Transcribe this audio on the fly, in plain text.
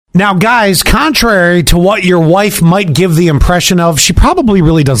Now, guys, contrary to what your wife might give the impression of, she probably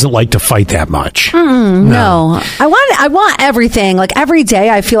really doesn't like to fight that much. No. I want everything. Like every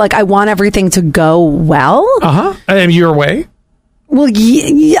day, I feel like I want everything to go well. And your way? Well,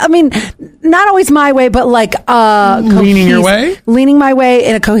 I mean, not always my way, but like leaning your way? Leaning my way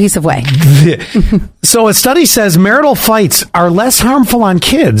in a cohesive way. So a study says marital fights are less harmful on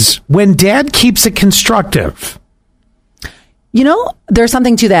kids when dad keeps it constructive. You know, there's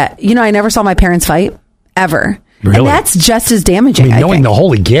something to that. You know, I never saw my parents fight, ever. Really? And that's just as damaging, I mean, knowing the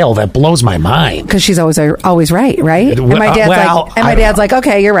Holy Grail, that blows my mind. Because she's always right? And my dad's like,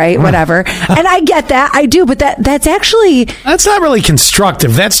 okay, you're right, whatever. And I get that, I do, but that's actually... That's not really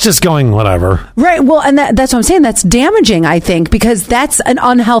constructive. That's just going, whatever. Right, well, and that's what I'm saying. That's damaging, I think, because that's an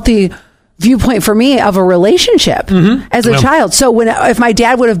unhealthy viewpoint for me of a relationship as a child. So if my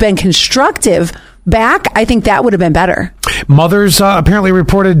dad would have been constructive back, I think that would have been better. Mothers apparently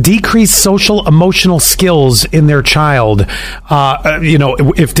reported decreased social emotional skills in their child,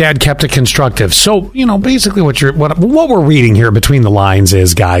 if dad kept it constructive. So, basically what we're reading here between the lines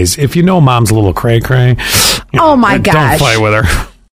is, guys, if you know mom's a little cray-cray, oh my gosh, don't fight with her.